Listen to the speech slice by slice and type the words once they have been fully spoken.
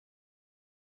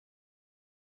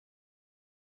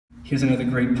Here's another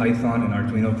great Python and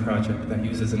Arduino project that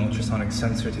uses an ultrasonic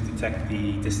sensor to detect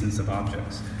the distance of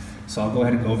objects. So I'll go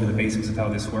ahead and go over the basics of how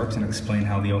this works and explain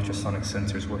how the ultrasonic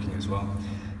sensor is working as well.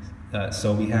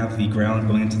 So we have the ground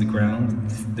going into the ground,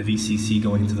 the VCC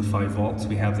going into the 5 volts.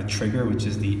 We have the trigger, which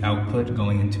is the output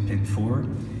going into pin 4,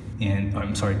 and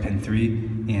pin 3,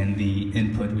 and the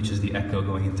input, which is the echo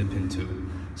going into pin 2.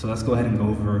 So let's go ahead and go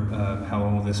over how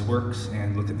all this works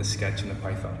and look at the sketch in the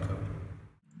Python code.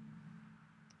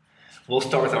 We'll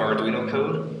start with our Arduino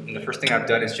code, and the first thing I've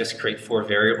done is just create 4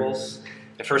 variables.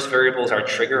 The first variable is our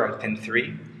trigger on pin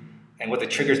 3, and what the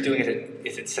trigger is doing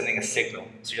is it's sending a signal.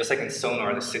 So just like in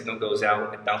sonar, the signal goes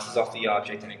out, it bounces off the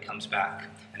object, and it comes back.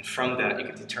 And from that, you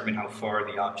can determine how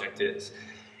far the object is.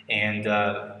 And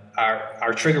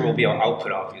our trigger will be our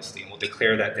output, obviously, and we'll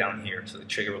declare that down here. So the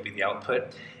trigger will be the output,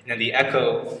 and then the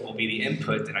echo will be the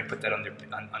input, and I put that on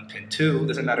pin 2. It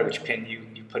doesn't matter which pin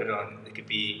you put it on. It could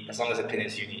be, as long as the pin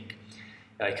is unique.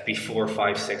 It could be 4,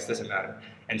 5, 6, doesn't matter.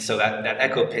 And so that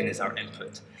echoPin is our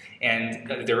input. And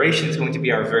the duration is going to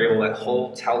be our variable that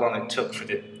holds how long it took for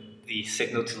the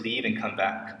signal to leave and come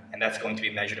back. And that's going to be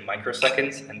measured in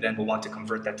microseconds, and then we'll want to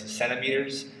convert that to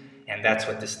centimeters, and that's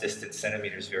what this distance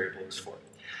centimeters variable is for.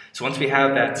 So once we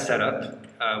have that set up,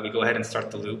 we go ahead and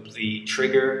start the loop. The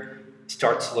trigger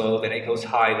starts low, then it goes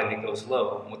high, then it goes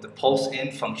low. And what the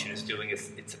pulseIn function is doing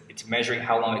is it's measuring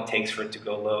how long it takes for it to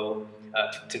go low,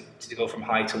 to go from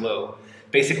high to low.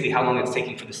 Basically, how long it's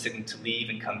taking for the signal to leave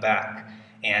and come back,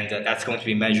 and that's going to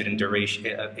be measured in duration,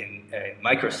 in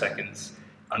microseconds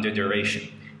under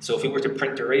duration. So if we were to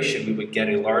print duration, we would get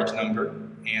a large number,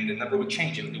 and the number would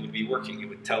change. It would be working. It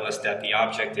would tell us that the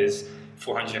object is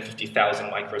 450,000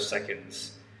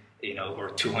 microseconds, or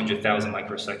 200,000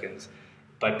 microseconds.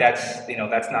 But that's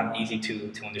not easy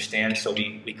to understand, so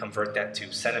we convert that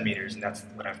to centimeters, and that's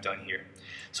what I've done here.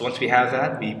 So once we have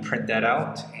that, we print that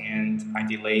out, and I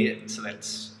delay it so that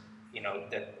it's,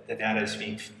 that the data is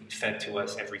being fed to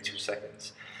us every 2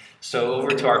 seconds. So over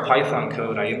to our Python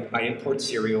code, I import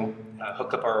serial,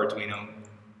 hook up our Arduino,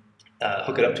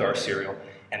 hook it up to our serial,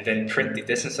 and then print the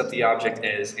distance of the object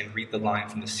is and read the line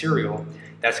from the serial.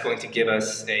 That's going to give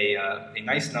us a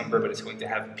nice number, but it's going to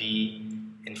have B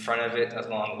in front of it,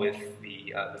 along with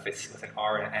with an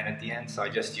R and an N at the end. So I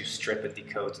just use strip and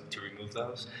decode to remove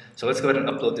those. So let's go ahead and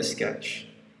upload the sketch,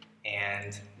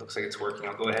 and looks like it's working.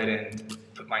 I'll go ahead and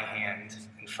put my hand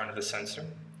in front of the sensor,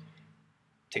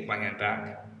 take my hand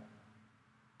back,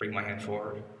 bring my hand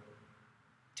forward,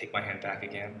 take my hand back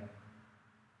again,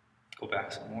 go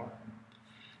back some more.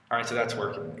 All right, so that's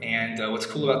working. And what's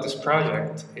cool about this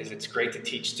project is it's great to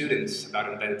teach students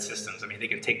about embedded systems. I mean, they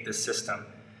can take this system,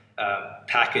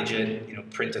 package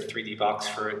it, print a 3D box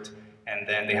for it, and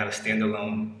then they have a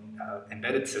standalone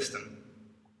embedded system.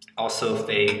 Also, if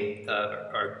they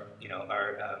are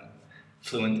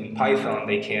fluent in Python,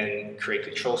 they can create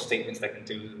control statements that can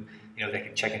do, they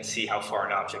can check and see how far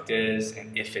an object is,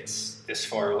 and if it's this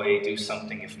far away, do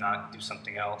something. If not, do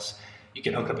something else. You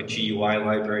can hook up a GUI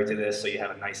library to this, so you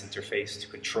have a nice interface to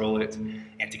control it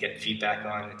and to get feedback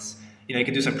on. You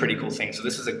can do some pretty cool things. So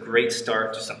this is a great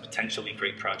start to some potentially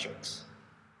great projects.